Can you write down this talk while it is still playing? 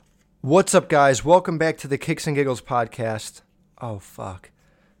What's up, guys? Welcome back to the Kicks and Giggles podcast. Oh, fuck.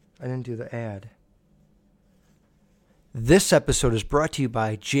 I didn't do the ad. This episode is brought to you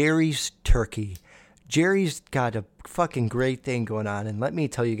by Jerry's Turkey. Jerry's got a fucking great thing going on, and let me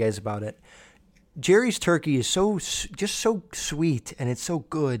tell you guys about it. Jerry's Turkey is so sweet, and it's so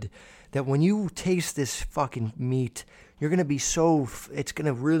good that when you taste this fucking meat, you're going to be it's going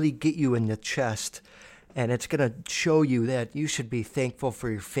to really get you in the chest. And it's going to show you that you should be thankful for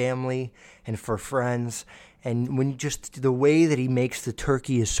your family and for friends. And when the way that he makes the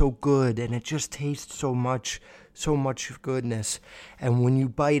turkey is so good, and it just tastes so much goodness. And when you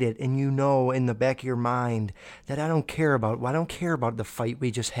bite it, and you know in the back of your mind that I don't care about the fight we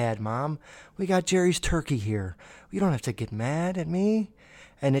just had, Mom. We got Jerry's Turkey here. You don't have to get mad at me.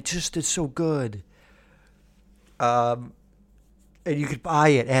 And it's so good. And you could buy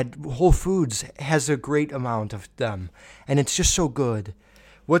it at Whole Foods. Has a great amount of them. And it's just so good.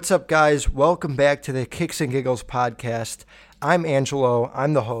 What's up, guys? Welcome back to the Kicks and Giggles podcast. I'm Angelo.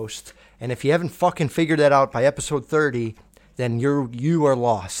 I'm the host. And if you haven't fucking figured that out by episode 30, then you are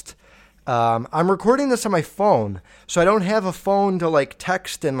lost. I'm recording this on my phone, so I don't have a phone to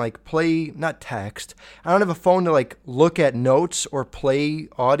text and play, not text. I don't have a phone to look at notes or play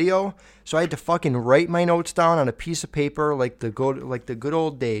audio, so I had to fucking write my notes down on a piece of paper like the good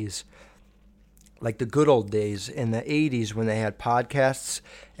old days. Like the good old days in the 80s when they had podcasts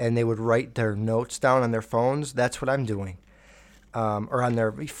and they would write their notes down on their phones. That's what I'm doing. Or on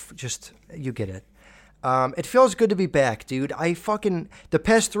their, you get it. It feels good to be back, dude. The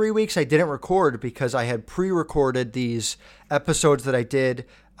past 3 weeks I didn't record because I had pre-recorded these episodes that I did,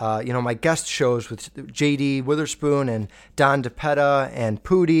 my guest shows with JD Witherspoon and Don DePetta and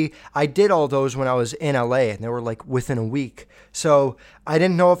Pootie. I did all those when I was in LA, and they were within a week. So I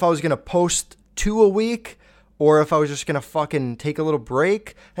didn't know if I was going to post 2 a week or if I was just going to fucking take a little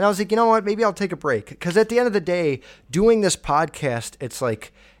break. And I was like, you know what? Maybe I'll take a break. Because at the end of the day, doing this podcast,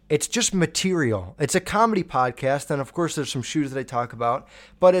 it's just material. It's a comedy podcast, and of course there's some shoes that I talk about,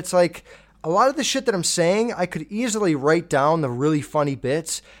 but it's a lot of the shit that I'm saying, I could easily write down the really funny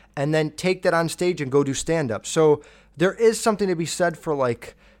bits and then take that on stage and go do stand-up. So there is something to be said for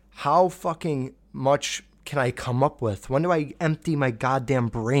how fucking much can I come up with? When do I empty my goddamn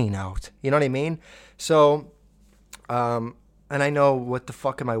brain out? You know what I mean? So, and I know what the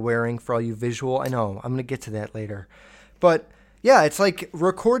fuck am I wearing for all you visual. I know, I'm going to get to that later. But yeah, it's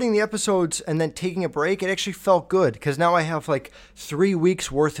recording the episodes and then taking a break. It actually felt good because now I have 3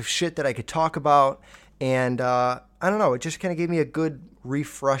 weeks worth of shit that I could talk about. And I don't know, it just kind of gave me a good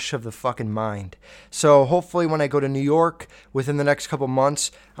refresh of the fucking mind. So hopefully when I go to New York within the next couple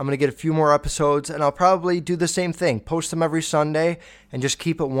months, I'm going to get a few more episodes, and I'll probably do the same thing. Post them every Sunday and just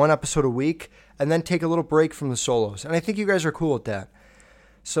keep it 1 episode a week and then take a little break from the solos. And I think you guys are cool with that.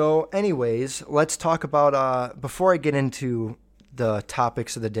 So anyways, let's talk about, before I get into the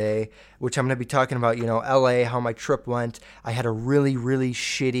topics of the day, which I'm going to be talking about, LA, how my trip went. I had a really, really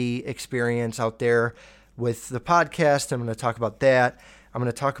shitty experience out there with the podcast. I'm going to talk about that. I'm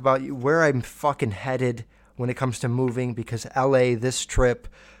going to talk about where I'm fucking headed when it comes to moving, because LA, this trip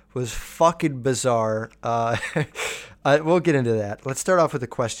was fucking bizarre. We'll get into that. Let's start off with the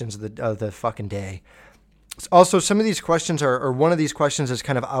questions of the fucking day. Also, some of these questions or one of these questions is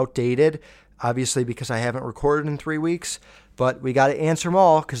kind of outdated, obviously, because I haven't recorded in 3 weeks, but we got to answer them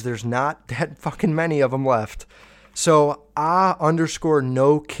all because there's not that fucking many of them left. So,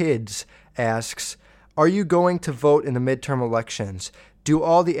 _no kids asks, are you going to vote in the midterm elections? Do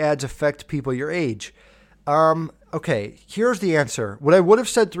all the ads affect people your age? Okay, here's the answer. What I would have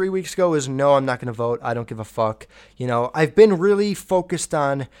said 3 weeks ago is no, I'm not going to vote. I don't give a fuck. I've been really focused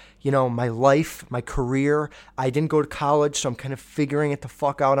on, my life, my career. I didn't go to college, so I'm kind of figuring it the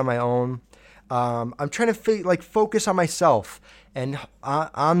fuck out on my own. I'm trying to focus on myself, and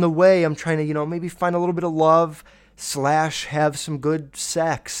on the way, I'm trying to, maybe find a little bit of love / have some good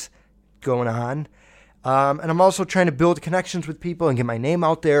sex going on. And I'm also trying to build connections with people and get my name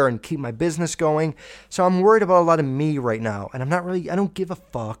out there and keep my business going. So I'm worried about a lot of me right now, and I don't give a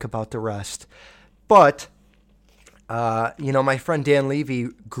fuck about the rest. But, my friend Dan Levy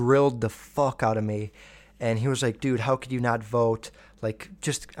grilled the fuck out of me, and he was like, dude, how could you not vote? I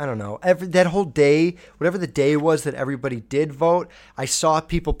don't know, that whole day, whatever the day was that everybody did vote, I saw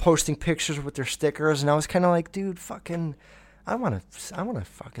people posting pictures with their stickers, and I was kind of like, dude, fucking, I want a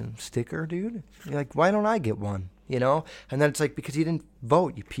fucking sticker, dude. Why don't I get one, And then it's because you didn't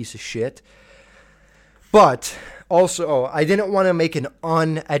vote, you piece of shit. But also, I didn't want to make an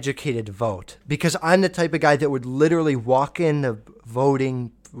uneducated vote because I'm the type of guy that would literally walk in the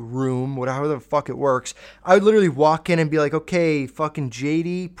voting room, whatever the fuck it works, I would literally walk in and be like, okay, fucking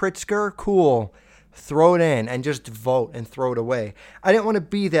JD Pritzker, cool. Throw it in and just vote and throw it away. I didn't want to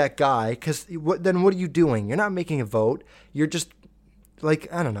be that guy because then what are you doing? You're not making a vote. You're just like,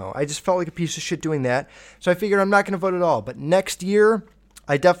 I don't know. I just felt like a piece of shit doing that. So I figured I'm not going to vote at all. But next year,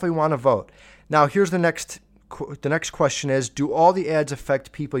 I definitely want to vote. Now, here's the next question is, do all the ads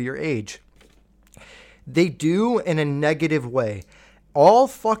affect people your age? They do in a negative way.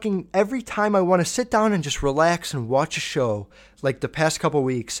 Every time I want to sit down and just relax and watch a show, like the past couple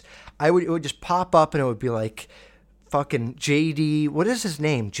weeks, it would just pop up and it would be like fucking JD, what is his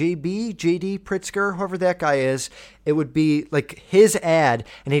name? JD Pritzker, whoever that guy is. It would be like his ad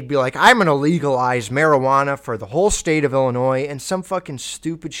and he'd be like, I'm going to legalize marijuana for the whole state of Illinois, and some fucking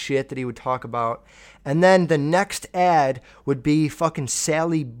stupid shit that he would talk about. And then the next ad would be fucking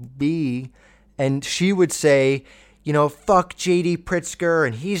Sally B, and she would say, you know, fuck JD Pritzker,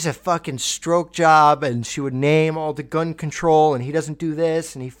 and he's a fucking stroke job, and she would name all the gun control, and he doesn't do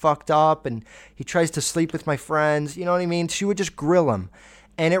this, and he fucked up, and he tries to sleep with my friends, you know what I mean? She would just grill him.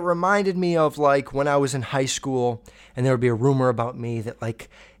 And it reminded me of, like, when I was in high school, and there would be a rumor about me that, like,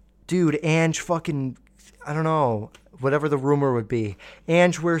 dude, Ange fucking, I don't know, whatever the rumor would be.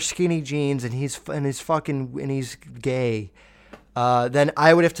 Ange wears skinny jeans, and he's gay. Then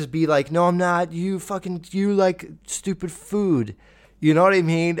I would have to be like, no, I'm not. You like stupid food. You know what I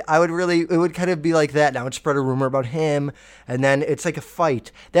mean? It would kind of be like that. Now I would spread a rumor about him, and then it's like a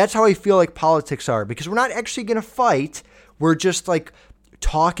fight. That's how I feel like politics are, because we're not actually going to fight. We're just like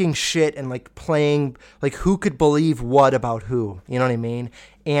talking shit and like playing like who could believe what about who. You know what I mean?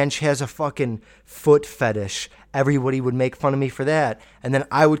 And she has a fucking foot fetish. Everybody would make fun of me for that. And then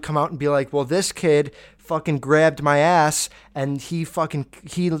I would come out and be like, well, this kid fucking grabbed my ass and he's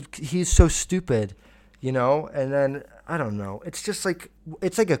so stupid, you know? And then, I don't know. It's just like,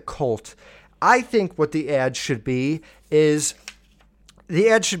 it's like a cult. I think what the ad should be is, the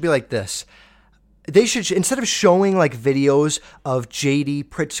ad should be like this. They should, instead of showing like videos of JD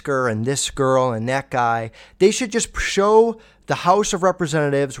Pritzker and this girl and that guy, they should just show the House of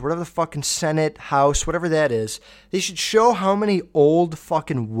Representatives, whatever the fucking Senate, House, whatever that is. They should show how many old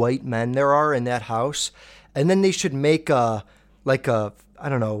fucking white men there are in that house. And then they should make a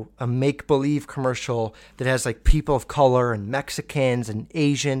make-believe commercial that has like people of color and Mexicans and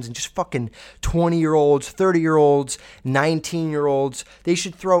Asians and just fucking 20-year-olds, 30-year-olds, 19-year-olds. They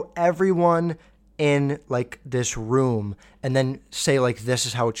should throw everyone in like this room and then say like, this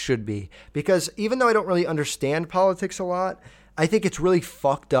is how it should be. Because even though I don't really understand politics a lot, I think it's really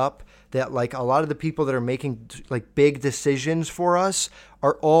fucked up that like a lot of the people that are making like big decisions for us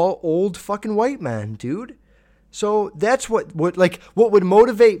are all old fucking white men, dude. So that's what would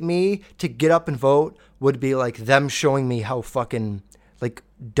motivate me to get up and vote would be like them showing me how fucking like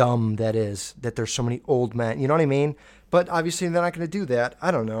dumb that is, that there's so many old men, you know what I mean? But obviously they're not going to do that.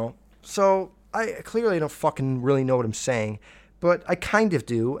 I don't know. So I clearly don't fucking really know what I'm saying, but I kind of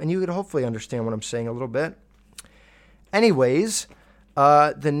do, and you could hopefully understand what I'm saying a little bit. Anyways,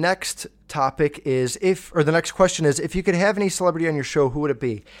 the next question is, if you could have any celebrity on your show, who would it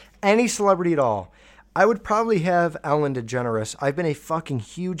be? Any celebrity at all. I would probably have Ellen DeGeneres. I've been a fucking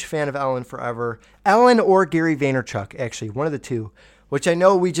huge fan of Ellen forever. Ellen or Gary Vaynerchuk, actually, one of the two, which I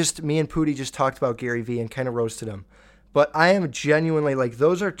know me and Pootie just talked about Gary V and kind of roasted him. But I am genuinely, like,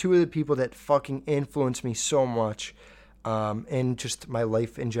 those are two of the people that fucking influence me so much in just my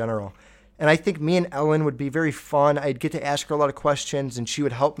life in general. And I think me and Ellen would be very fun. I'd get to ask her a lot of questions, and she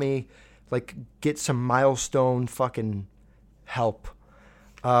would help me, like, get some milestone fucking help.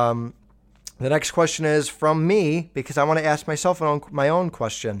 The next question is from me, because I want to ask myself my own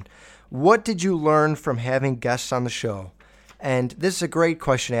question. What did you learn from having guests on the show? And this is a great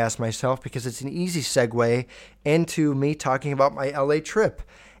question to ask myself because it's an easy segue into me talking about my LA trip.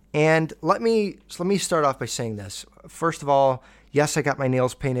 And let me start off by saying this. First of all, yes, I got my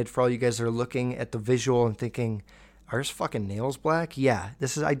nails painted. For all you guys that are looking at the visual and thinking, are his fucking nails black? Yeah,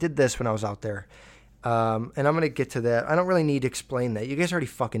 I did this when I was out there. And I'm going to get to that. I don't really need to explain that. You guys already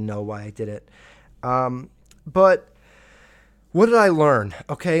fucking know why I did it. But what did I learn?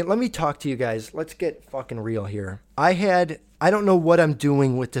 Okay, let me talk to you guys. Let's get fucking real here. I don't know what I'm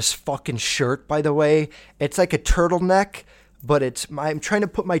doing with this fucking shirt, by the way. It's like a turtleneck, but I'm trying to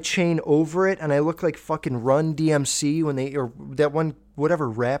put my chain over it, and I look like fucking Run DMC or that one, whatever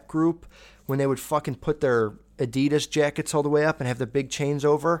rap group, when they would fucking put their Adidas jackets all the way up and have the big chains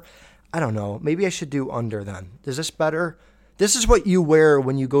over. I don't know. Maybe I should do under then. Is this better? This is what you wear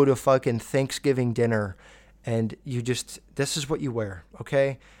when you go to fucking Thanksgiving dinner, and this is what you wear,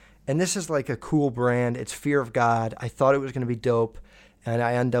 okay? And this is like a cool brand. It's Fear of God. I thought it was going to be dope. and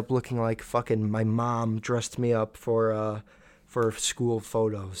I end up looking like fucking my mom dressed me up for school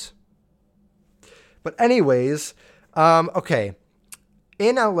photos. But anyways, okay.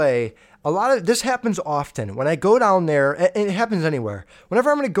 In LA, a lot of this happens often. When I go down there, and it happens anywhere.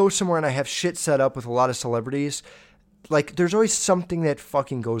 Whenever I'm going to go somewhere and I have shit set up with a lot of celebrities, like there's always something that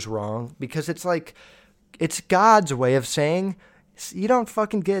fucking goes wrong, because it's like, it's God's way of saying, you don't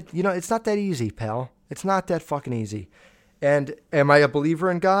fucking get, it's not that easy, pal. It's not that fucking easy. And am I a believer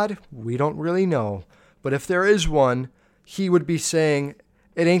in God? We don't really know. But if there is one, he would be saying,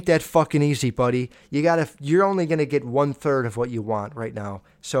 it ain't that fucking easy, buddy. You're only going to get 1/3 of what you want right now.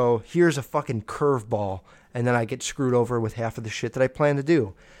 So here's a fucking curveball. And then I get screwed over with half of the shit that I plan to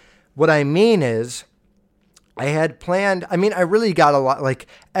do. What I mean is, I really got a lot, like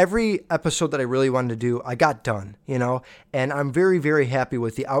every episode that I really wanted to do, I got done, and I'm very, very happy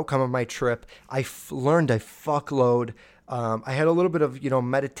with the outcome of my trip. I learned a fuckload. I had a little bit of,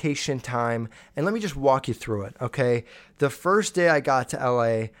 meditation time, and let me just walk you through it. Okay. The first day I got to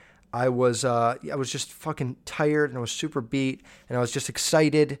LA, I was just fucking tired, and I was super beat, and I was just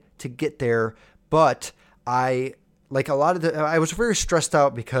excited to get there. But I was very stressed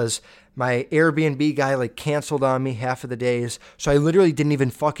out because my Airbnb guy canceled on me half of the days. So I literally didn't even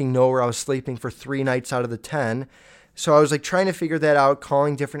fucking know where I was sleeping for 3 nights out of the 10. So I was trying to figure that out,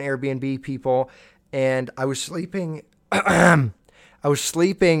 calling different Airbnb people, and I was sleeping. I was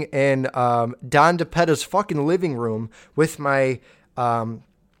sleeping in Don DePetta's fucking living room with my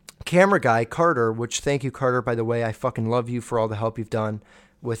camera guy, Carter, which, thank you, Carter, by the way. I fucking love you for all the help you've done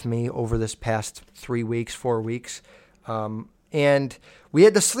with me over this past 4 weeks. And we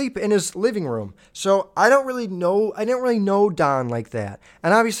had to sleep in his living room. So I didn't really know Don like that.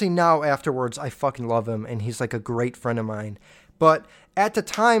 And obviously now afterwards, I fucking love him, and he's a great friend of mine. But at the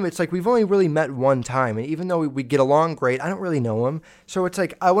time, it's we've only really met one time. And even though we get along great, I don't really know him. So it's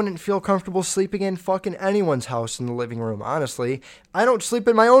I wouldn't feel comfortable sleeping in fucking anyone's house in the living room, honestly. I don't sleep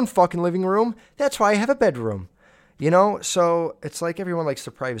in my own fucking living room. That's why I have a bedroom. So it's everyone likes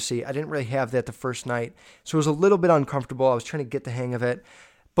their privacy. I didn't really have that the first night. So it was a little bit uncomfortable. I was trying to get the hang of it.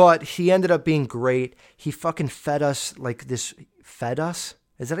 But he ended up being great. He fucking fed us fed us?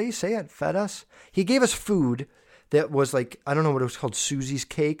 Is that how you say it? Fed us? He gave us food that was I don't know what it was called, Susie's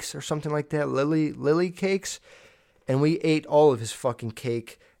Cakes or something like that. Lily Cakes. And we ate all of his fucking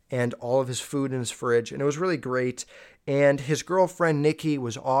cake and all of his food in his fridge. And it was really great. And his girlfriend, Nikki,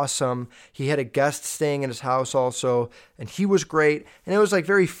 was awesome. He had a guest staying in his house also, and he was great. And it was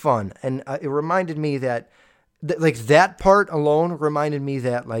very fun. And it reminded me that part alone reminded me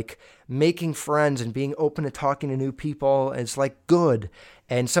that making friends and being open to talking to new people is good.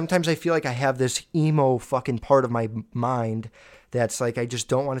 And sometimes I feel I have this emo fucking part of my mind that's I just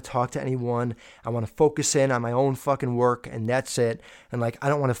don't want to talk to anyone. I want to focus in on my own fucking work, and that's it. And I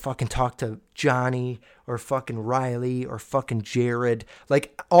don't want to fucking talk to Johnny or fucking Riley or fucking Jared.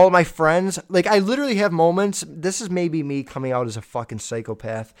 All my friends, I literally have moments. This is maybe me coming out as a fucking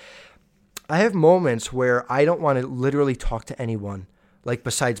psychopath. I have moments where I don't want to literally talk to anyone,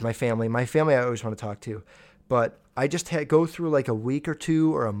 besides my family. My family I always want to talk to. But I just go through a week or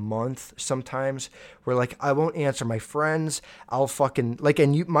two or a month sometimes where I won't answer my friends. I'll fucking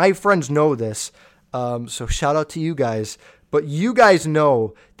and my friends know this. So shout out to you guys. But you guys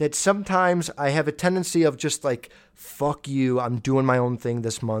know that sometimes I have a tendency of just fuck you. I'm doing my own thing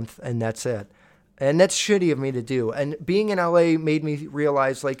this month, and that's it. And that's shitty of me to do. And being in LA made me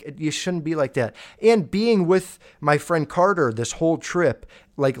realize, you shouldn't be like that. And being with my friend Carter this whole trip,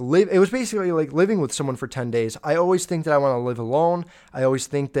 it was basically living with someone for 10 days. I always think that I want to live alone. I always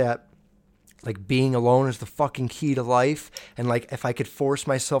think that, being alone is the fucking key to life. And, if I could force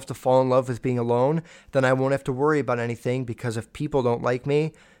myself to fall in love with being alone, then I won't have to worry about anything, because if people don't like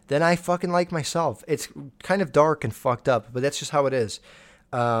me, then I fucking like myself. It's kind of dark and fucked up, but that's just how it is.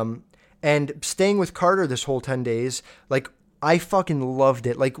 And staying with Carter this whole 10 days, I fucking loved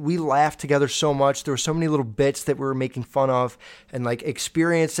it. We laughed together so much. There were so many little bits that we were making fun of, and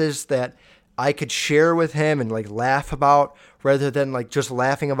experiences that I could share with him and laugh about, rather than just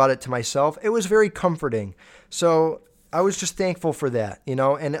laughing about it to myself. It was very comforting. So I was just thankful for that,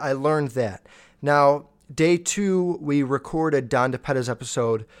 and I learned that. Now, day 2, we recorded Don DePetta's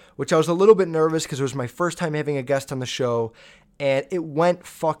episode, which I was a little bit nervous because it was my first time having a guest on the show. And it went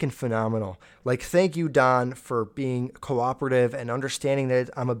fucking phenomenal. Thank you, Don, for being cooperative and understanding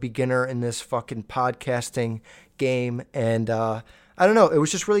that I'm a beginner in this fucking podcasting game. And I don't know, it was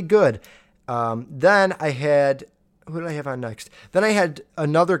just really good. Then I had, who did I have on next? Then I had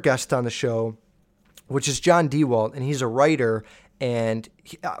another guest on the show, which is John Dewalt, and he's a writer. And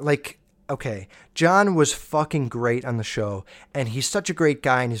okay, John was fucking great on the show, and he's such a great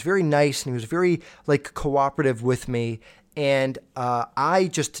guy, and he's very nice, and he was very, like, cooperative with me, and I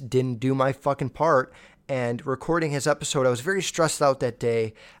just didn't do my fucking part, and recording his episode, I was very stressed out that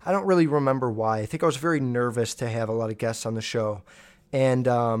day. I don't really remember why. I think I was very nervous to have a lot of guests on the show, and,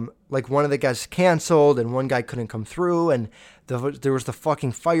 like, one of the guys canceled, and one guy couldn't come through, and there was the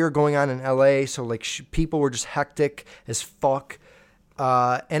fucking fire going on in LA, so, like, people were just hectic as fuck.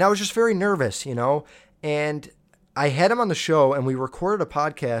 And I was just very nervous, you know, and I had him on the show and we recorded a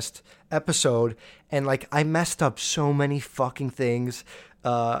podcast episode and like I messed up so many fucking things.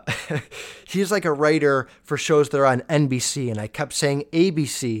 He's like a writer for shows that are on NBC and I kept saying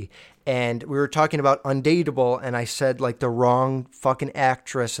ABC and we were talking about Undateable and I said like the wrong fucking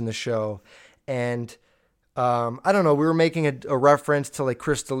actress in the show. And I don't know, we were making a reference to like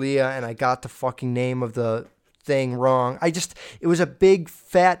Chris D'Elia and I got the fucking name of the thing wrong. It was a big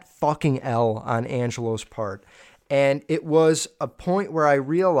fat fucking L on Angelo's part. And it was a point where I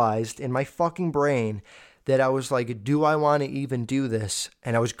realized in my fucking brain that I was like, do I want to even do this?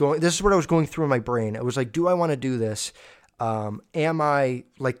 And this is what I was going through in my brain. I was like, do I want to do this? Am I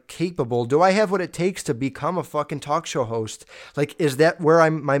like capable? Do I have what it takes to become a fucking talk show host? Like, is that where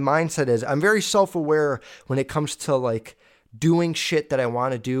my mindset is? I'm very self-aware when it comes to like doing shit that I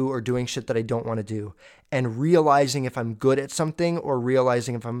want to do or doing shit that I don't want to do and realizing if I'm good at something or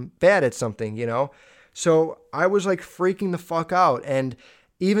realizing if I'm bad at something, you know? So I was like freaking the fuck out. And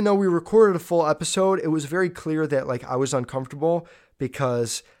even though we recorded a full episode, it was very clear that like I was uncomfortable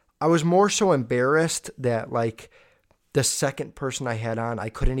because I was more so embarrassed that like the second person I had on, I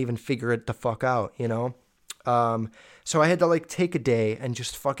couldn't even figure it the fuck out, you know? So I had to like take a day and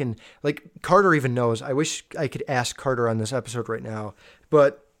just fucking like Carter even knows. I wish I could ask Carter on this episode right now,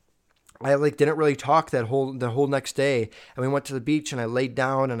 but I like didn't really talk the whole next day. And we went to the beach and I laid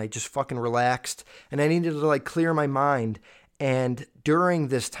down and I just fucking relaxed and I needed to like clear my mind. And during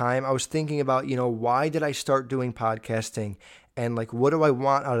this time, I was thinking about, you know, why did I start doing podcasting? And like, what do I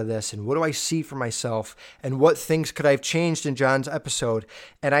want out of this? And what do I see for myself? And what things could I have changed in John's episode?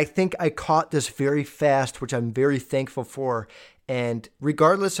 And I think I caught this very fast, which I'm very thankful for. And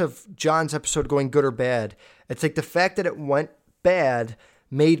regardless of John's episode going good or bad, it's like the fact that it went bad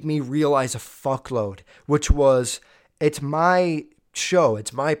made me realize a fuckload, which was, it's my show,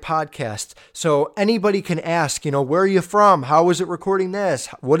 it's my podcast. So anybody can ask, you know, where are you from? How is it recording this?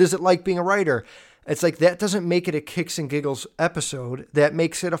 What is it like being a writer? It's like, that doesn't make it a Kicks and Giggles episode. That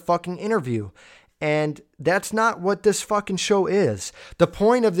makes it a fucking interview. And that's not what this fucking show is. The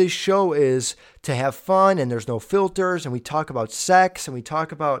point of this show is to have fun and there's no filters and we talk about sex and we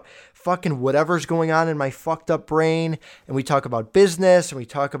talk about fucking whatever's going on in my fucked up brain and we talk about business and we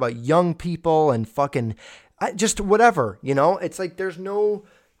talk about young people and fucking just whatever, you know? It's like there's no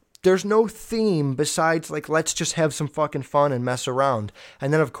theme besides like, let's just have some fucking fun and mess around.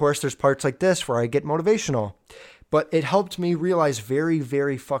 And then of course there's parts like this where I get motivational. But it helped me realize very,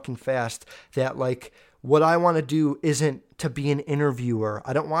 very fucking fast that like what I want to do isn't to be an interviewer.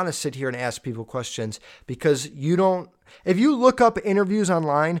 I don't want to sit here and ask people questions because if you look up interviews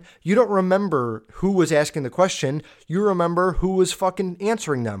online, you don't remember who was asking the question. You remember who was fucking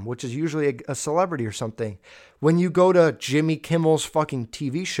answering them, which is usually a celebrity or something. When you go to Jimmy Kimmel's fucking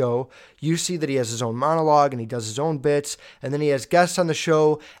TV show, you see that he has his own monologue and he does his own bits. And then he has guests on the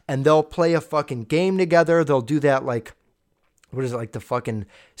show and they'll play a fucking game together. They'll do that like, what is it, like the fucking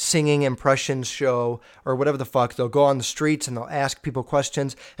singing impressions show or whatever the fuck. They'll go on the streets and they'll ask people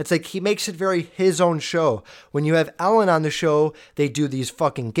questions. It's like he makes it very his own show. When you have Ellen on the show, they do these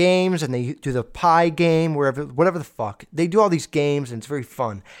fucking games and they do the pie game, whatever the fuck. They do all these games and it's very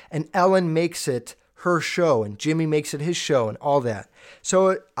fun. And Ellen makes it her show and Jimmy makes it his show and all that.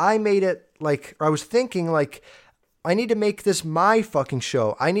 So I made it like, or I was thinking like, I need to make this my fucking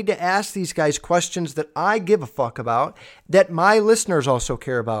show. I need to ask these guys questions that I give a fuck about, that my listeners also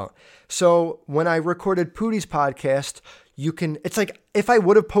care about. So when I recorded Pootie's podcast, it's like if I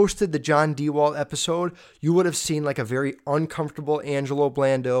would have posted the John Dewalt episode, you would have seen like a very uncomfortable Angelo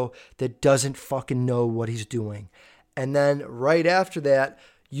Blando that doesn't fucking know what he's doing. And then right after that,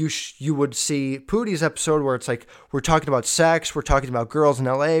 you would see Pootie's episode where it's like, we're talking about sex, we're talking about girls in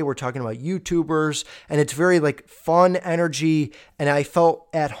LA, we're talking about YouTubers, and it's very like fun energy, and I felt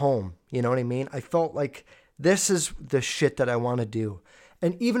at home, you know what I mean? I felt like this is the shit that I want to do.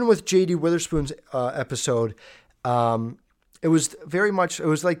 And even with JD Witherspoon's episode, it was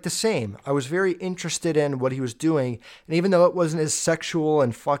like the same. I was very interested in what he was doing, and even though it wasn't as sexual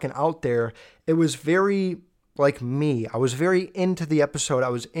and fucking out there, it was very like me. I was very into the episode. I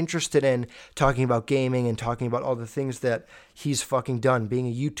was interested in talking about gaming and talking about all the things that he's fucking done. Being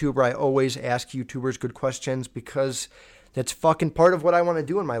a YouTuber, I always ask YouTubers good questions because that's fucking part of what I want to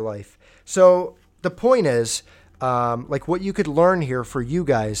do in my life. So the point is, like what you could learn here for you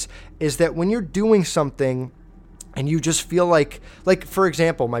guys is that when you're doing something and you just feel like for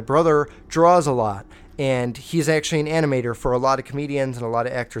example, my brother draws a lot and he's actually an animator for a lot of comedians and a lot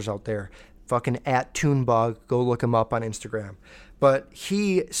of actors out there. Fucking @Toonbug, go look him up on Instagram. But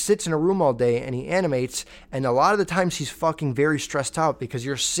he sits in a room all day and he animates, and a lot of the times he's fucking very stressed out because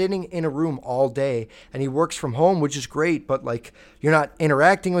you're sitting in a room all day, and he works from home, which is great, but like you're not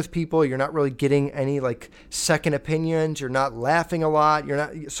interacting with people, you're not really getting any like second opinions, you're not laughing a lot,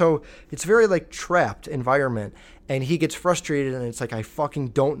 so it's very like trapped environment. And he gets frustrated and it's like, I fucking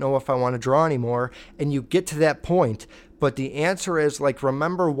don't know if I want to draw anymore. And you get to that point, but the answer is like,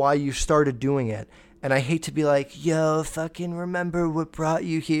 remember why you started doing it. And I hate to be like, yo, fucking remember what brought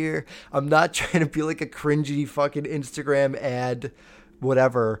you here. I'm not trying to be like a cringy fucking Instagram ad,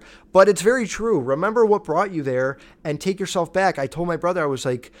 whatever. But it's very true. Remember what brought you there and take yourself back. I told my brother, I was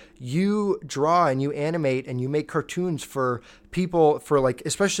like, you draw and you animate and you make cartoons for people, for like,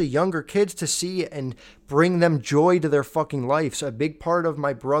 especially younger kids to see and bring them joy to their fucking life. So a big part of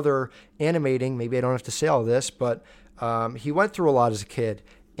my brother animating, maybe I don't have to say all this, but he went through a lot as a kid.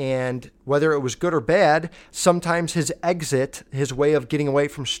 And whether it was good or bad, sometimes his exit, his way of getting away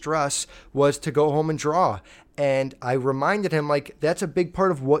from stress was to go home and draw. And I reminded him, like, that's a big part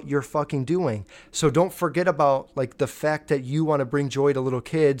of what you're fucking doing. So don't forget about, like, the fact that you want to bring joy to little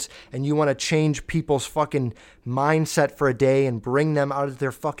kids and you want to change people's fucking mindset for a day and bring them out of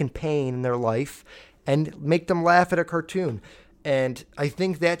their fucking pain in their life and make them laugh at a cartoon. And I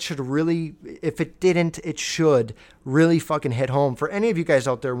think that should really, if it didn't, it should really fucking hit home. For any of you guys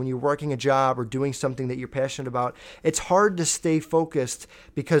out there, when you're working a job or doing something that you're passionate about, it's hard to stay focused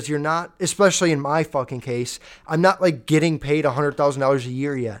because you're not, especially in my fucking case, I'm not like getting paid $100,000 a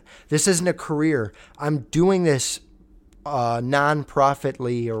year yet. This isn't a career. I'm doing this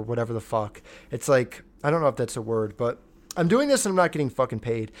non-profitly or whatever the fuck. It's like, I don't know if that's a word, but I'm doing this and I'm not getting fucking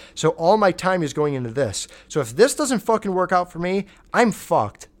paid. So all my time is going into this. So if this doesn't fucking work out for me, I'm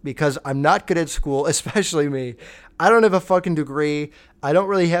fucked because I'm not good at school, especially me. I don't have a fucking degree. I don't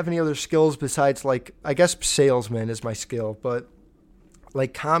really have any other skills besides like, I guess salesman is my skill, but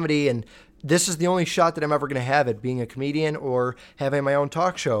like comedy, and this is the only shot that I'm ever going to have at being a comedian or having my own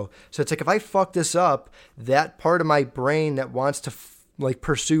talk show. So it's like, if I fuck this up, that part of my brain that wants to like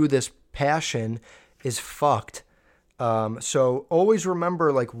pursue this passion is fucked. So always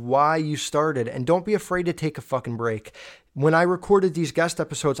remember like why you started and don't be afraid to take a fucking break. When I recorded these guest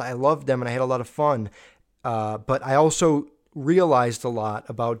episodes, I loved them and I had a lot of fun. But I also realized a lot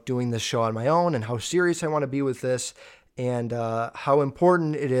about doing this show on my own and how serious I want to be with this and how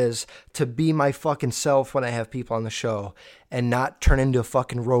important it is to be my fucking self when I have people on the show and not turn into a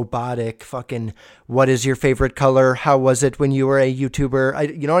fucking robotic fucking, what is your favorite color? How was it when you were a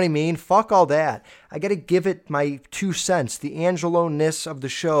YouTuber? You know what I mean? Fuck all that. I got to give it my 2 cents. The Angelo-ness of the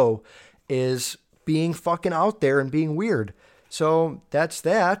show is being fucking out there and being weird. So that's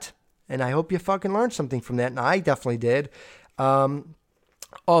that. And I hope you fucking learned something from that. And I definitely did.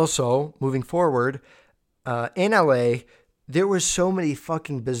 Also, moving forward, in LA, there was so many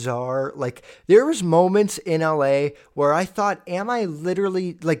fucking bizarre, like there was moments in LA where I thought, am I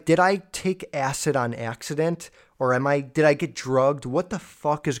literally, like, did I take acid on accident or did I get drugged? What the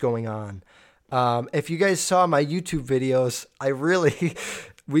fuck is going on? If you guys saw my YouTube videos, I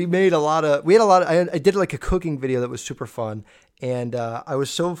did like a cooking video that was super fun. And I was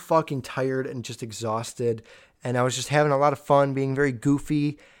so fucking tired and just exhausted. And I was just having a lot of fun, being very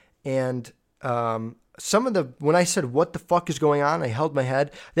goofy. And when I said, what the fuck is going on? I held my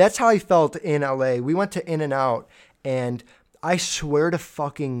head. That's how I felt in LA. We went to In-N-Out, and I swear to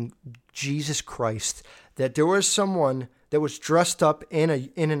fucking Jesus Christ that there was someone that was dressed up in a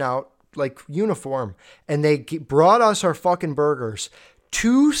In-N-Out like uniform, and they brought us our fucking burgers.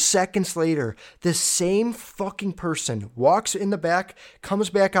 2 seconds later, the same fucking person walks in the back, comes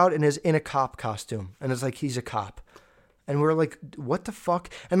back out and is in a cop costume. And it's like, he's a cop. And we were like, what the fuck?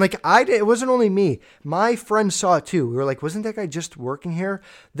 And like, it wasn't only me. My friend saw it too. We were like, wasn't that guy just working here?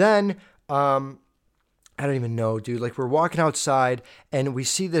 Then, I don't even know, dude. Like, we're walking outside and we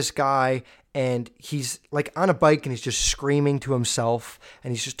see this guy and he's like on a bike and he's just screaming to himself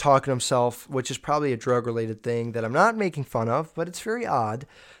and he's just talking to himself, which is probably a drug related thing that I'm not making fun of, but it's very odd.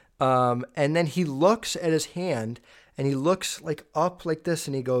 And then he looks at his hand and he looks like up like this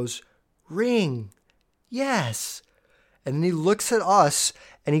and he goes, ring. Yes. And then he looks at us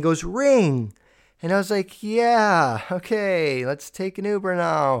and he goes, ring. And I was like, yeah, okay, let's take an Uber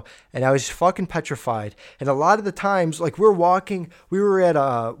now. And I was fucking petrified. And a lot of the times, like we're walking, we were at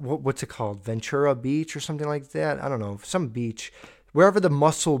what's it called? Ventura Beach or something like that. I don't know, some beach. Wherever the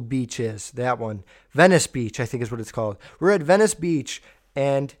Muscle Beach is, that one. Venice Beach, I think is what it's called. We're at Venice Beach,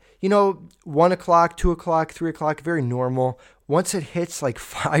 and, 1 o'clock, 2 o'clock, 3 o'clock, very normal. Once it hits like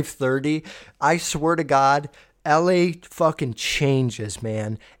 5:30, I swear to God, LA fucking changes,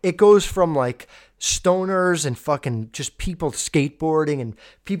 man. It goes from like stoners and fucking just people skateboarding and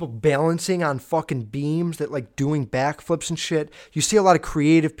people balancing on fucking beams that like doing backflips and shit. You see a lot of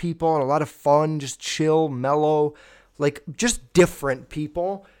creative people and a lot of fun, just chill, mellow, like just different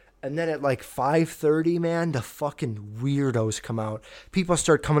people. And then at like 5:30, man, the fucking weirdos come out. People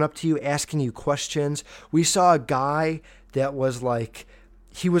start coming up to you, asking you questions. We saw a guy that was like,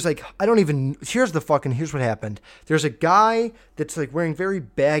 here's what happened. There's a guy that's like wearing very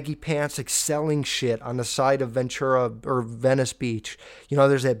baggy pants, like selling shit on the side of Ventura or Venice Beach.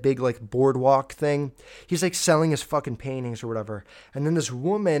 There's that big like boardwalk thing. He's like selling his fucking paintings or whatever. And then this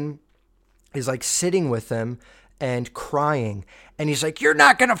woman is like sitting with him and crying. And he's like, you're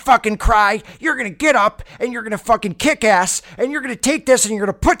not going to fucking cry. You're going to get up and you're going to fucking kick ass and you're going to take this and you're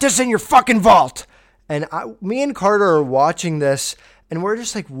going to put this in your fucking vault. And me and Carter are watching this and we're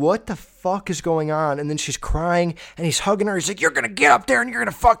just like, what the fuck is going on? And then she's crying and he's hugging her. He's like, you're going to get up there and you're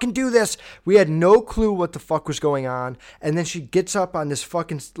going to fucking do this. We had no clue what the fuck was going on. And then she gets up on this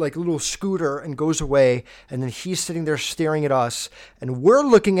fucking like little scooter and goes away. And then he's sitting there staring at us. And we're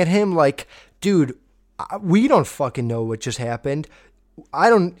looking at him like, dude, we don't fucking know what just happened. I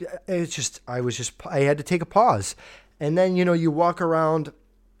had to take a pause. And then, you walk around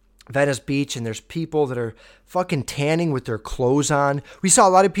Venice Beach and there's people that are fucking tanning with their clothes on. We saw a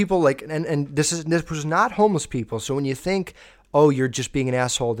lot of people like, and this was not homeless people. So when you think, oh, you're just being an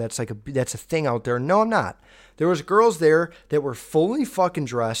asshole, that's a thing out there. No, I'm not. There was girls there that were fully fucking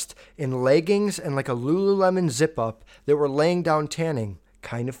dressed in leggings and like a Lululemon zip up that were laying down tanning.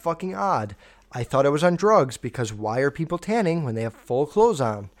 Kind of fucking odd. I thought I was on drugs because why are people tanning when they have full clothes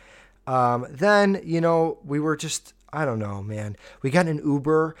on? Then, we were just, I don't know, man. We got an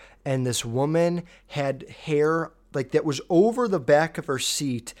Uber and this woman had hair like that was over the back of her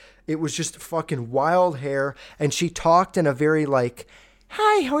seat. It was just fucking wild hair. And she talked in a very like,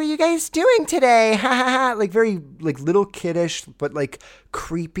 hi, how are you guys doing today? Ha ha ha. Like very like little kiddish, but like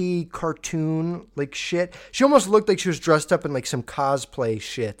creepy cartoon like shit. She almost looked like she was dressed up in like some cosplay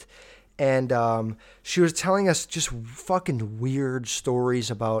shit. And she was telling us just fucking weird stories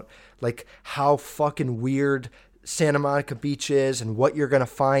about like how fucking weird Santa Monica Beach is and what you're going to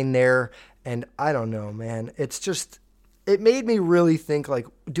find there. And I don't know, man. It's just, it made me really think like,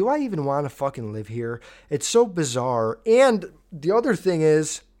 do I even want to fucking live here? It's so bizarre. And the other thing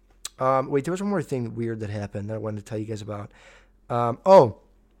is, wait, there was one more thing weird that happened that I wanted to tell you guys about.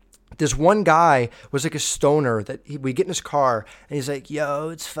 This one guy was like a stoner that we get in his car and he's like, yo,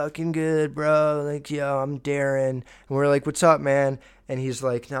 it's fucking good, bro. Like, yo, I'm Darren. And we're like, what's up, man? And he's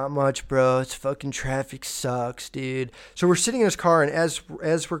like, not much, bro. It's fucking traffic sucks, dude. So we're sitting in his car. And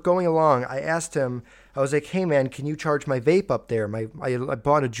as we're going along, I asked him, I was like, hey, man, can you charge my vape up there? I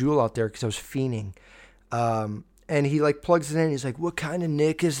bought a Juul out there because I was fiending. And he like plugs it in. He's like, what kind of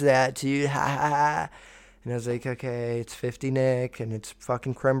Nick is that, dude? Ha ha ha. And I was like, okay, it's 50 Nick, and it's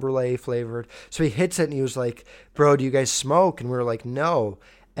fucking creme brulee flavored. So he hits it, and he was like, bro, do you guys smoke? And we were like, no.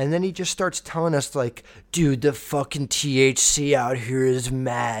 And then he just starts telling us, like, dude, the fucking THC out here is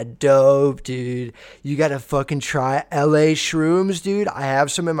mad dope, dude. You gotta fucking try LA shrooms, dude. I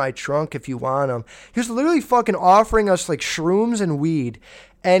have some in my trunk if you want them. He was literally fucking offering us, like, shrooms and weed.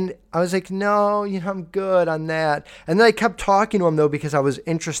 And I was like, no, I'm good on that. And then I kept talking to him, though, because I was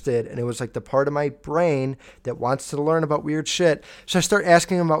interested. And it was like the part of my brain that wants to learn about weird shit. So I start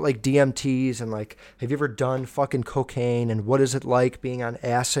asking him about like DMTs and like, have you ever done fucking cocaine? And what is it like being on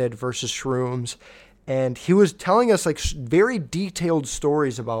acid versus shrooms? And he was telling us like very detailed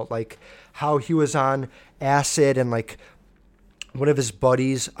stories about like how he was on acid and like one of his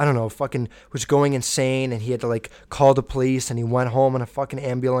buddies, I don't know, fucking was going insane and he had to like call the police and he went home in a fucking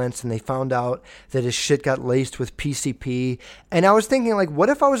ambulance and they found out that his shit got laced with PCP. And I was thinking like, what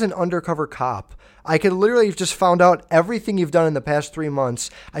if I was an undercover cop? I could literally have just found out everything you've done in the past 3 months.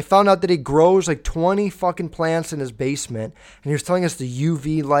 I found out that he grows like 20 fucking plants in his basement and he was telling us the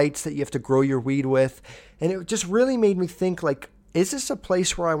UV lights that you have to grow your weed with. And it just really made me think like, is this a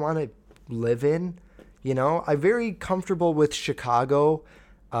place where I want to live in? I'm very comfortable with Chicago,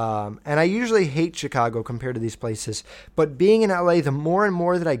 and I usually hate Chicago compared to these places. But being in LA, the more and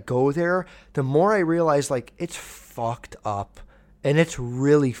more that I go there, the more I realize, like, it's fucked up. and it's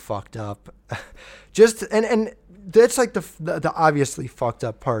really fucked up. Just and that's like the obviously fucked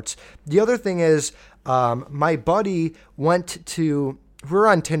up parts. The other thing is, my buddy went to. We're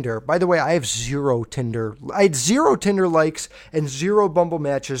on Tinder. By the way, I have zero Tinder. I had zero Tinder likes and zero Bumble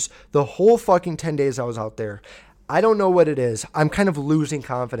matches the whole fucking 10 days I was out there. I don't know what it is. I'm kind of losing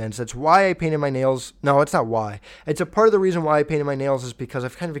confidence. That's why I painted my nails. No, it's not why. It's a part of the reason why I painted my nails is because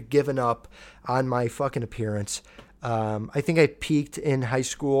I've kind of given up on my fucking appearance. I think I peaked in high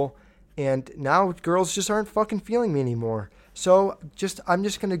school, and now girls just aren't fucking feeling me anymore. So I'm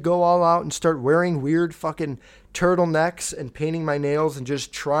just going to go all out and start wearing weird fucking turtlenecks and painting my nails and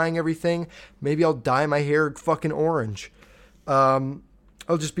just trying everything. Maybe I'll dye my hair fucking orange. I'll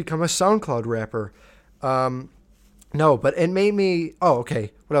just become a SoundCloud rapper. No, but it made me... Oh,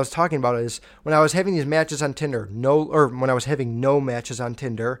 okay. What I was talking about is when I was having these matches on Tinder, when I was having no matches on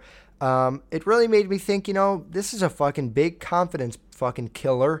Tinder, it really made me think, this is a fucking big confidence fucking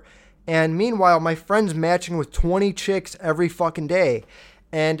killer. And meanwhile, my friend's matching with 20 chicks every fucking day.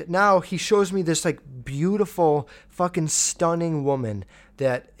 And now he shows me this like beautiful fucking stunning woman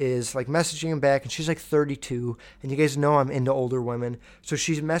that is like messaging him back, and she's like 32. And you guys know I'm into older women. So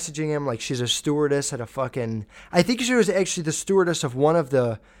she's messaging him like she's a stewardess at a fucking... I think she was actually the stewardess of one of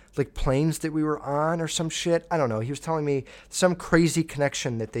the like planes that we were on or some shit. I don't know. He was telling me some crazy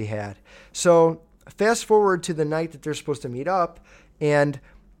connection that they had. So fast forward to the night that they're supposed to meet up, and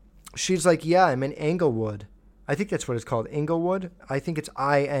she's like, yeah, I'm in Englewood. I think that's what it's called, Englewood. I think it's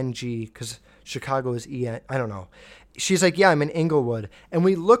I-N-G because Chicago is E-N. I don't know. She's like, yeah, I'm in Englewood. And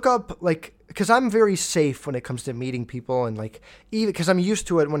we look up, like, because I'm very safe when it comes to meeting people, and like, even because I'm used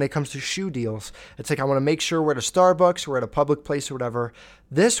to it when it comes to shoe deals. It's like I want to make sure we're at a Starbucks, we're at a public place or whatever.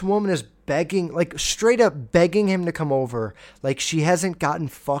 This woman is begging, like straight up begging him to come over. Like she hasn't gotten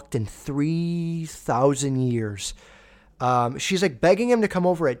fucked in 3,000 years. She's like begging him to come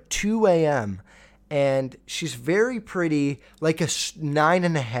over at 2 a.m. And she's very pretty, like a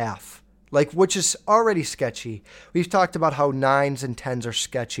 9.5. Like, which is already sketchy. We've talked about how 9s and 10s are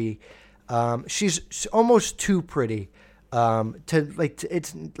sketchy. She's almost too pretty.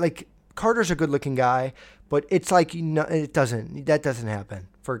 It's like Carter's a good-looking guy, but it's like that doesn't happen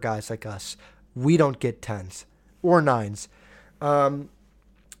for guys like us. We don't get 10s or 9s.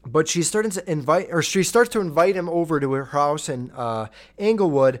 But she starts to invite him over to her house in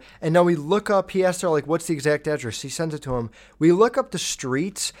Englewood. And now we look up, he asked her, like, what's the exact address? He sends it to him. We look up the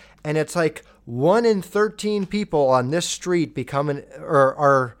streets, and it's like 1 in 13 people on this street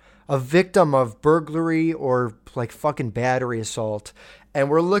are a victim of burglary or like fucking battery assault. And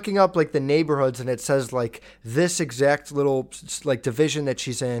we're looking up like the neighborhoods, and it says like this exact little like division that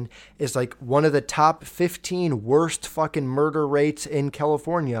she's in is like one of the top 15 worst fucking murder rates in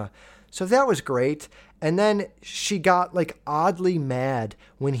California. So that was great. And then she got like oddly mad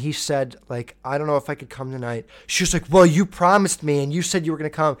when he said like, I don't know if I could come tonight. She was like, well, you promised me and you said you were going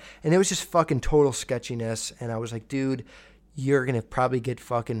to come. And it was just fucking total sketchiness. And I was like, dude, you're going to probably get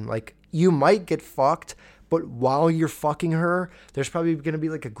fucking like, you might get fucked. But while you're fucking her, there's probably going to be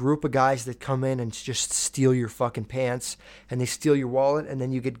like a group of guys that come in and just steal your fucking pants, and they steal your wallet, and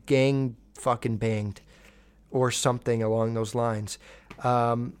then you get gang fucking banged or something along those lines.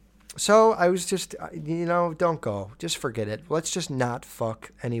 So I was just, don't go. Just forget it. Let's just not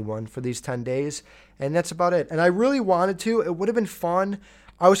fuck anyone for these 10 days. And that's about it. And I really wanted to. It would have been fun.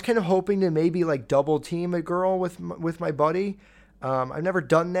 I was kind of hoping to maybe like double team a girl with my buddy. I've never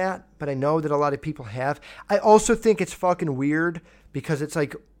done that, but I know that a lot of people have. I also think it's fucking weird because it's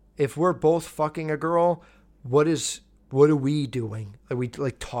like, if we're both fucking a girl, what are we doing? Are we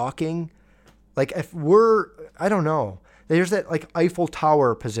like talking? Like I don't know. There's that like Eiffel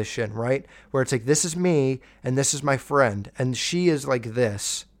Tower position, right? Where it's like, this is me and this is my friend. And she is like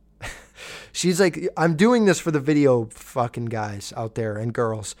this. She's like, I'm doing this for the video fucking guys out there and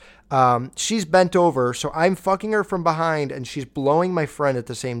girls. She's bent over, so I'm fucking her from behind, and she's blowing my friend at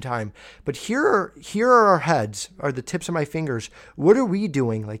the same time. But here are our heads, are the tips of my fingers. What are we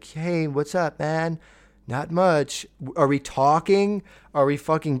doing? Like, hey, what's up, man? Not much. Are we talking? Are we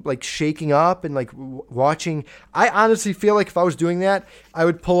fucking like shaking up and like watching? I honestly feel like if I was doing that, I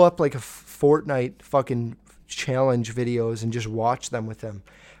would pull up like a Fortnite fucking challenge videos and just watch them with him.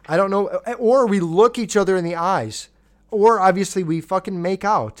 I don't know. Or we look each other in the eyes. Or obviously we fucking make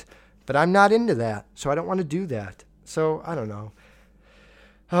out. But I'm not into that. So I don't want to do that. So I don't know.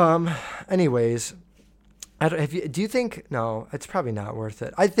 Anyways, Do you think? No, it's probably not worth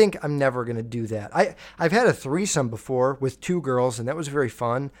it. I think I'm never gonna do that. I've had a threesome before with two girls, and that was very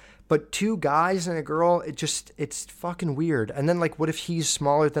fun. But two guys and a girl, it's fucking weird. And then like, what if he's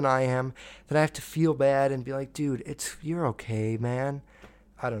smaller than I am? Then I have to feel bad and be like, dude, you're okay, man.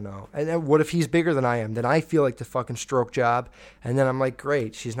 I don't know. And then what if he's bigger than I am? Then I feel like the fucking stroke job. And then I'm like,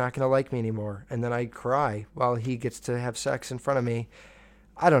 great, she's not gonna like me anymore. And then I cry while he gets to have sex in front of me.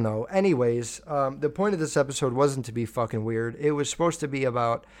 I don't know. Anyways, the point of this episode wasn't to be fucking weird. It was supposed to be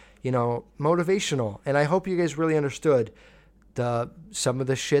about, motivational. And I hope you guys really understood some of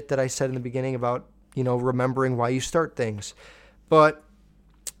the shit that I said in the beginning about, remembering why you start things. But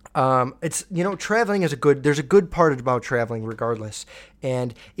it's, traveling is there's a good part about traveling regardless.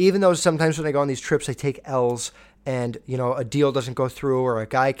 And even though sometimes when I go on these trips, I take L's, and, a deal doesn't go through or a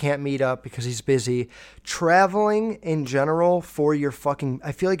guy can't meet up because he's busy. Traveling in general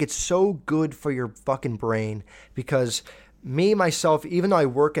I feel like it's so good for your fucking brain, because myself, even though I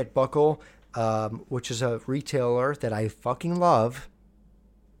work at Buckle, which is a retailer that I fucking love,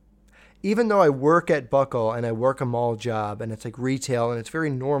 even though I work at Buckle and I work a mall job and it's like retail and it's very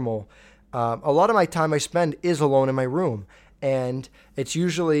normal, a lot of my time I spend is alone in my room. And it's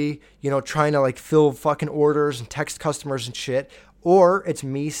usually, trying to like fill fucking orders and text customers and shit. Or it's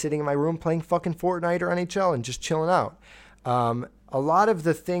me sitting in my room playing fucking Fortnite or NHL and just chilling out. A lot of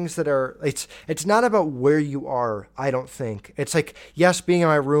the things that it's not about where you are, I don't think. It's like, yes, being in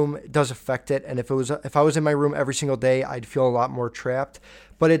my room does affect it. And if I was in my room every single day, I'd feel a lot more trapped.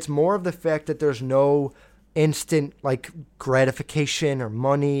 But it's more of the fact that there's no instant like gratification or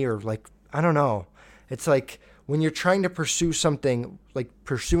money or like, I don't know. It's like, when you're trying to pursue something, like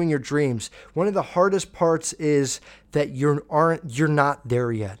pursuing your dreams, one of the hardest parts is that you're not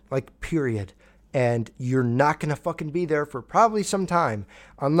there yet, like period. And you're not going to fucking be there for probably some time,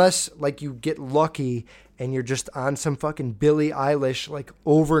 unless like you get lucky and you're just on some fucking Billie Eilish, like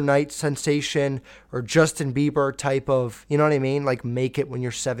overnight sensation or Justin Bieber type of, you know what I mean? Like make it when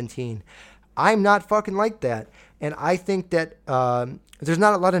you're 17. I'm not fucking like that. And I think that there's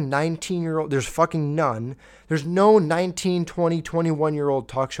not a lot of 19-year-old, there's fucking none. There's no 19, 20, 21-year-old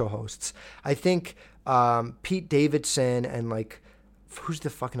talk show hosts. I think Pete Davidson and like, who's the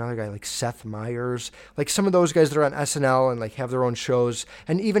fucking other guy? Like Seth Meyers, like some of those guys that are on SNL and like have their own shows.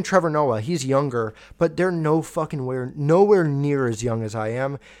 And even Trevor Noah, he's younger, but they're nowhere near as young as I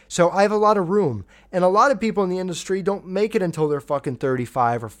am. So I have a lot of room. And a lot of people in the industry don't make it until they're fucking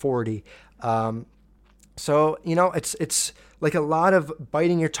 35 or 40. So, it's like a lot of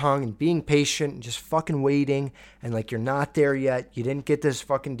biting your tongue and being patient and just fucking waiting. And like, you're not there yet. You didn't get this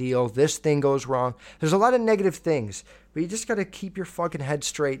fucking deal. This thing goes wrong. There's a lot of negative things, but you just got to keep your fucking head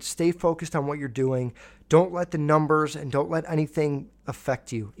straight. Stay focused on what you're doing. Don't let the numbers and don't let anything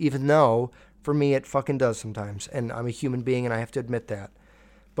affect you, even though for me, it fucking does sometimes. And I'm a human being and I have to admit that.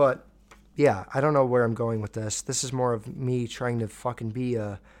 But yeah, I don't know where I'm going with this. This is more of me trying to fucking be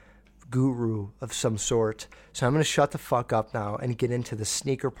a guru of some sort. So I'm going to shut the fuck up now and get into the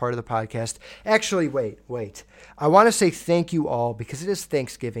sneaker part of the podcast. Actually, wait. I want to say thank you all, because it is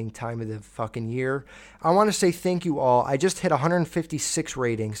Thanksgiving time of the fucking year. I want to say thank you all. I just hit 156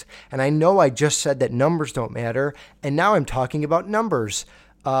 ratings, and I know I just said that numbers don't matter, and now I'm talking about numbers.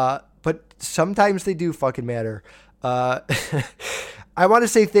 But sometimes they do fucking matter. I want to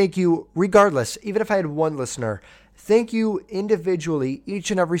say thank you regardless, even if I had one listener. Thank you individually,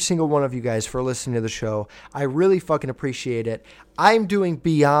 each and every single one of you guys, for listening to the show. I really fucking appreciate it. I'm doing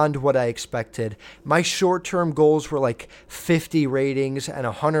beyond what I expected. My short-term goals were like 50 ratings and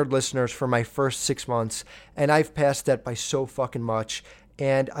 100 listeners for my first 6 months, and I've passed that by so fucking much.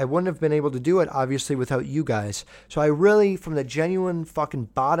 And I wouldn't have been able to do it, obviously, without you guys. So I really, from the genuine fucking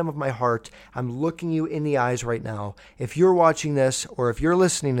bottom of my heart, I'm looking you in the eyes right now. If you're watching this or if you're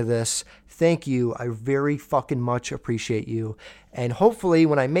listening to this, thank you. I very fucking much appreciate you. And hopefully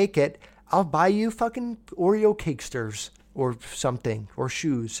when I make it, I'll buy you fucking Oreo Cakesters or something, or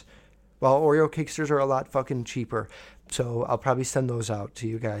shoes. Well, Oreo Cakesters are a lot fucking cheaper. So I'll probably send those out to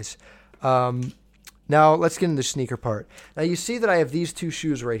you guys. Now, let's get into the sneaker part. Now, you see that I have these two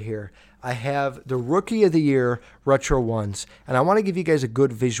shoes right here. I have the Rookie of the Year Retro Ones, and I want to give you guys a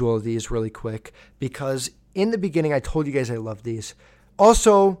good visual of these really quick, because in the beginning, I told you guys I love these.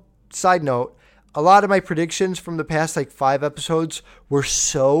 Also, side note, a lot of my predictions from the past, 5 episodes were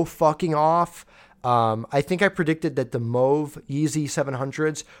so fucking off. I think I predicted that the Mauve Yeezy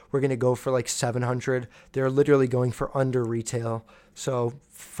 700s were going to go for 700. They're literally going for under retail. So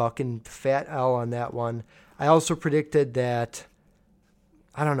fucking fat L on that one. I also predicted that,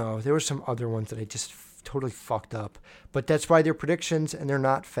 I don't know, there were some other ones that I just totally fucked up. But that's why they're predictions and they're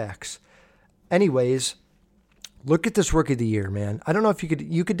not facts. Anyways, Look at this Rookie of the Year, man. I don't know if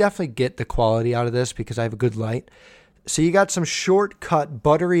you could definitely get the quality out of this because I have a good light. So you got some shortcut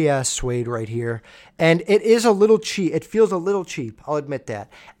buttery ass suede right here. And it is a little cheap. It feels a little cheap. I'll admit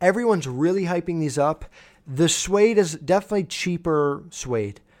that. Everyone's really hyping these up. The suede is definitely cheaper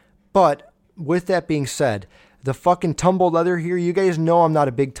suede. But with that being said, the fucking tumbled leather here, you guys know I'm not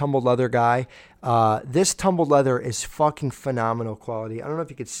a big tumbled leather guy. This tumbled leather is fucking phenomenal quality. I don't know if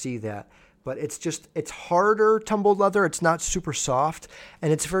you could see that. But it's harder tumbled leather. It's not super soft,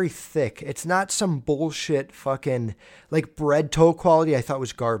 and it's very thick. It's not some bullshit fucking, like bread toe quality I thought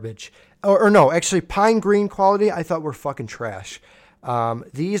was garbage. Or no, actually pine green quality I thought were fucking trash.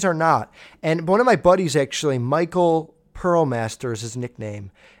 These are not. And one of my buddies actually, Michael Pearlmaster is his nickname.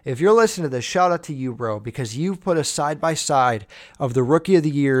 If you're listening to this, shout out to you, bro, because you've put a side-by-side of the Rookie of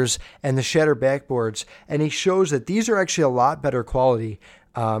the Years and the Shatter backboards, and he shows that these are actually a lot better quality.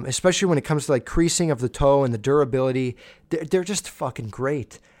 Especially when it comes to like creasing of the toe and the durability. They're just fucking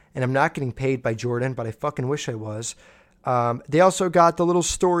great. And I'm not getting paid by Jordan, but I fucking wish I was. They also got the little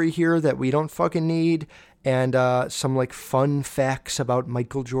story here that we don't fucking need, and some like fun facts about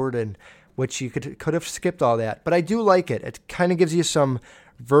Michael Jordan, which you could have skipped all that. But I do like it. It kind of gives you some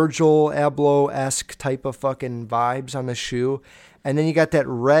Virgil Abloh-esque type of fucking vibes on the shoe. And then you got that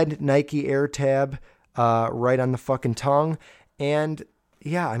red Nike Air tab right on the fucking tongue. And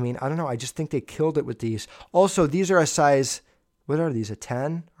yeah, I mean, I don't know. I just think they killed it with these. Also, these are a size, what are these, a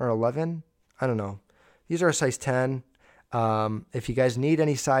 10 or 11? I don't know. These are a size 10. If you guys need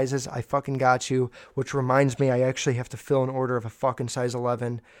any sizes, I fucking got you. Which reminds me, I actually have to fill an order of a fucking size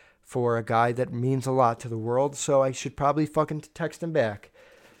 11 for a guy that means a lot to the world. So I should probably fucking text him back.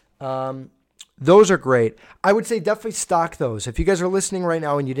 Those are great. I would say definitely stock those. If you guys are listening right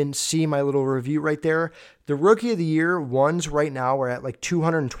now and you didn't see my little review right there, the Rookie of the Year ones right now are at like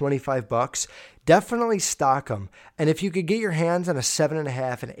 $225. Definitely stock them. And if you could get your hands on a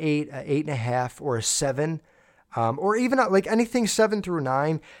 7.5, an 8, a 8.5, or a 7, or even like anything 7 through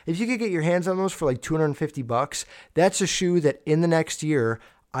 9, if you could get your hands on those for like $250, that's a shoe that in the next year,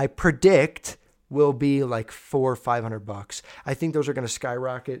 I predict will be like $400 or $500. I think those are going to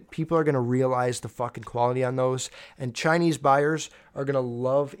skyrocket. People are going to realize the fucking quality on those. And Chinese buyers are going to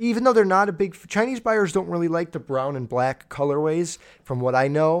love, even though they're not a big, Chinese buyers don't really like the brown and black colorways from what I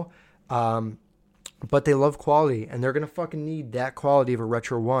know. But they love quality, and they're going to fucking need that quality of a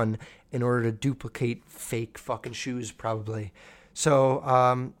Retro 1 in order to duplicate fake fucking shoes probably.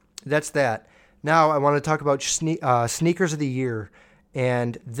 So that's that. Now I want to talk about sneakers of the year.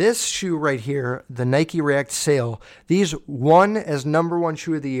 And this shoe right here, the Nike React Sail, these won as number one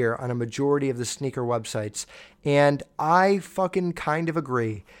shoe of the year on a majority of the sneaker websites. And I fucking kind of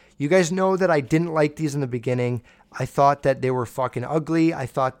agree. You guys know that I didn't like these in the beginning. I thought that they were fucking ugly. I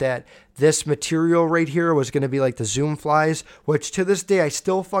thought that this material right here was going to be like the Zoom Flies, which to this day I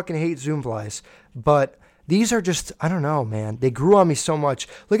still fucking hate Zoom Flies. But these are just, I don't know, man. They grew on me so much.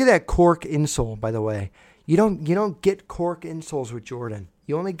 Look at that cork insole, by the way. You don't get cork insoles with Jordan.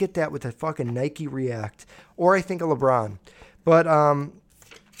 You only get that with a fucking Nike React, or I think a LeBron. But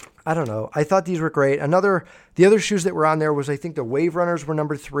I don't know. I thought these were great. The other shoes that were on there was, I think the Wave Runners were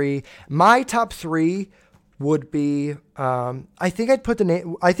number 3. My top 3 would be I think I'd put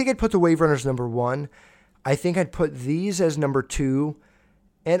the Wave Runners number 1. I think I'd put these as number 2.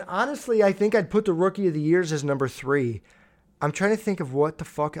 And honestly, I think I'd put the Rookie of the Years as number 3. I'm trying to think of what the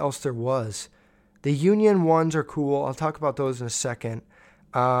fuck else there was. The Union ones are cool. I'll talk about those in a second.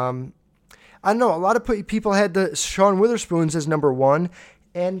 I don't know. A lot of people had the Sean Witherspoons as number 1,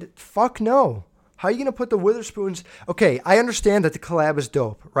 and fuck no. How are you going to put the Witherspoons? Okay, I understand that the collab is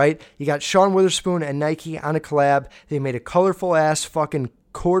dope, right? You got Sean Witherspoon and Nike on a collab. They made a colorful ass fucking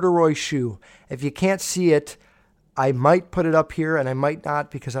corduroy shoe. If you can't see it, I might put it up here and I might not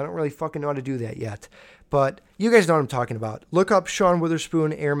because I don't really fucking know how to do that yet. But you guys know what I'm talking about. Look up Sean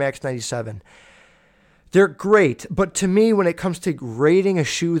Witherspoon Air Max 97. They're great, but to me, when it comes to rating a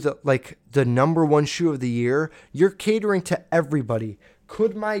shoe that like the number 1 shoe of the year, you're catering to everybody.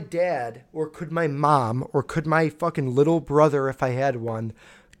 Could my dad or could my mom or could my fucking little brother, if I had one,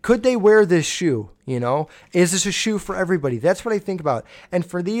 could they wear this shoe? You know, is this a shoe for everybody? That's what I think about. And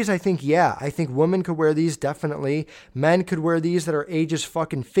for these, I think women could wear these definitely. Men could wear these that are ages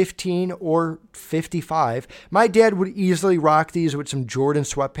fucking 15 or 55. My dad would easily rock these with some Jordan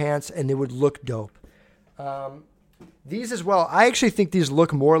sweatpants and they would look dope. These as well. I actually think these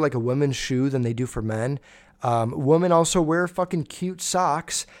look more like a women's shoe than they do for men. Women also wear fucking cute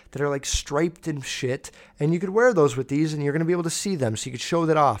socks that are like striped and shit. And you could wear those with these and you're going to be able to see them. So you could show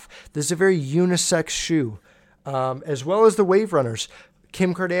that off. This is a very unisex shoe. As well as the Wave Runners.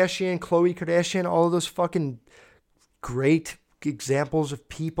 Kim Kardashian, Khloe Kardashian, all of those fucking great examples of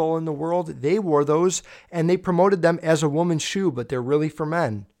people in the world, they wore those and they promoted them as a woman's shoe, but they're really for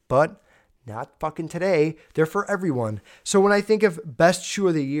men. But not fucking today. They're for everyone. So when I think of best shoe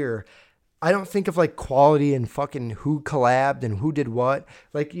of the year, I don't think of like quality and fucking who collabed and who did what.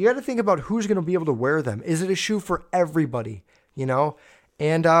 Like, you got to think about who's going to be able to wear them. Is it a shoe for everybody? You know?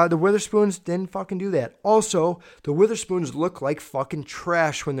 And the Witherspoons didn't fucking do that. Also, the Witherspoons look like fucking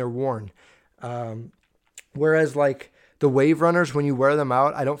trash when they're worn. Whereas like the Wave Runners, when you wear them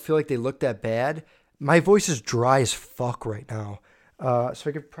out, I don't feel like they look that bad. My voice is dry as fuck right now. So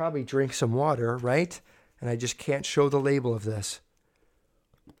I could probably drink some water, right? And I just can't show the label of this.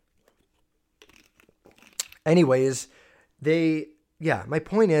 Anyways, my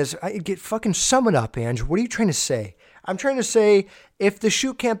point is, I get fucking sum it up, Ange. What are you trying to say? I'm trying to say, if the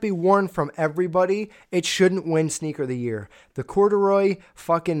shoe can't be worn from everybody, it shouldn't win Sneaker of the Year. The corduroy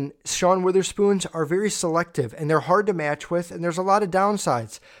fucking Sean Witherspoons are very selective, and they're hard to match with, and there's a lot of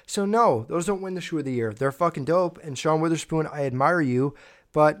downsides. So no, those don't win the Shoe of the Year. They're fucking dope, and Sean Witherspoon, I admire you,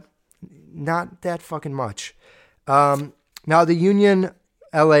 but not that fucking much. Now, the Union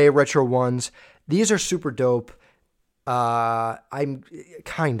LA Retro ones, these are super dope. I'm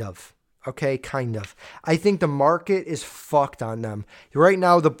kind of. Okay, kind of. I think the market is fucked on them. Right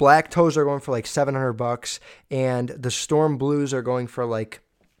now, the black toes are going for like $700, and the Storm Blues are going for like,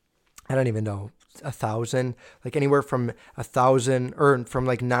 I don't even know, 1,000. Like anywhere from 1,000 or from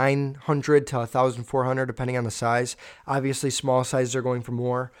like 900 to 1,400, depending on the size. Obviously, small sizes are going for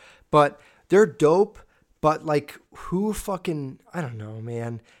more, but they're dope. But like, who fucking, I don't know,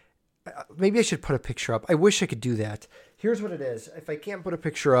 man. Maybe I should put a picture up. I wish I could do that. Here's what it is. If I can't put a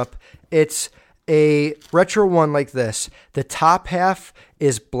picture up, it's a retro one like this. The top half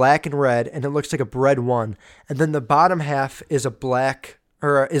is black and red, and it looks like a bread one. And then the bottom half is a black,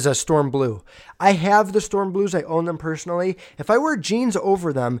 or is a Storm Blue. I have the Storm Blues. I own them personally. If I wear jeans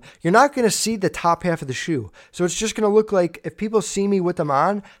over them, you're not going to see the top half of the shoe. So it's just going to look like, if people see me with them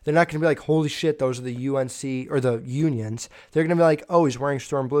on, they're not going to be like, holy shit, those are the UNC or the Unions. They're going to be like, oh, he's wearing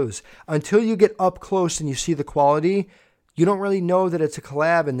Storm Blues. Until you get up close and you see the quality, you don't really know that it's a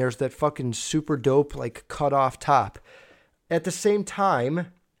collab and there's that fucking super dope, like, cut off top. At the same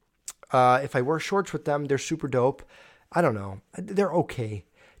time, if I wear shorts with them, they're super dope. I don't know. They're okay.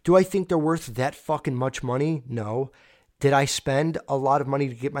 Do I think they're worth that fucking much money? No. Did I spend a lot of money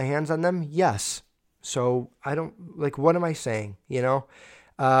to get my hands on them? Yes. So I don't, like, what am I saying? You know?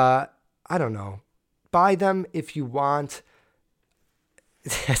 I don't know. Buy them if you want.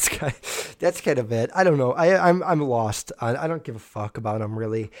 That's kind of it. I don't know. I'm lost. I don't give a fuck about them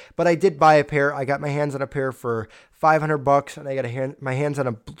really. But I did buy a pair. I got my hands on a pair for $500, and I got my hands on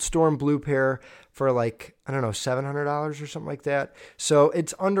a Storm Blue pair for like, I don't know, $700 or something like that. So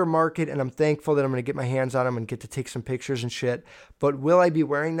it's under market, and I'm thankful that I'm going to get my hands on them and get to take some pictures and shit. But will I be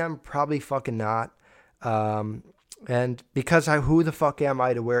wearing them? Probably fucking not. And because who the fuck am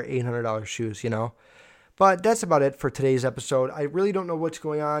I to wear $800 shoes, you know? But that's about it for today's episode. I really don't know what's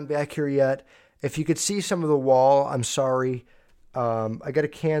going on back here yet. If you could see some of the wall, I'm sorry. I got a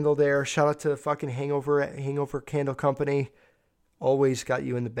candle there. Shout out to the fucking Hangover Candle Company. Always got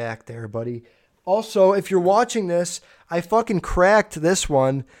you in the back there, buddy. Also, if you're watching this, I fucking cracked this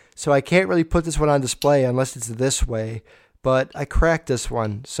one, so I can't really put this one on display unless it's this way. But I cracked this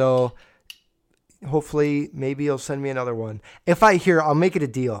one, so hopefully maybe you'll send me another one. I'll make it a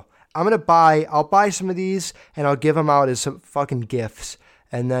deal. I'll buy some of these and I'll give them out as some fucking gifts.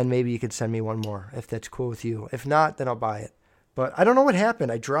 And then maybe you could send me one more if that's cool with you. If not, then I'll buy it. But I don't know what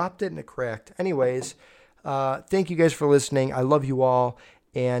happened. I dropped it and it cracked. Anyways, thank you guys for listening. I love you all.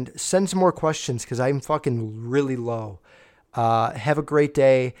 And send some more questions because I'm fucking really low. Have a great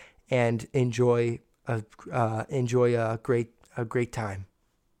day and enjoy a great time.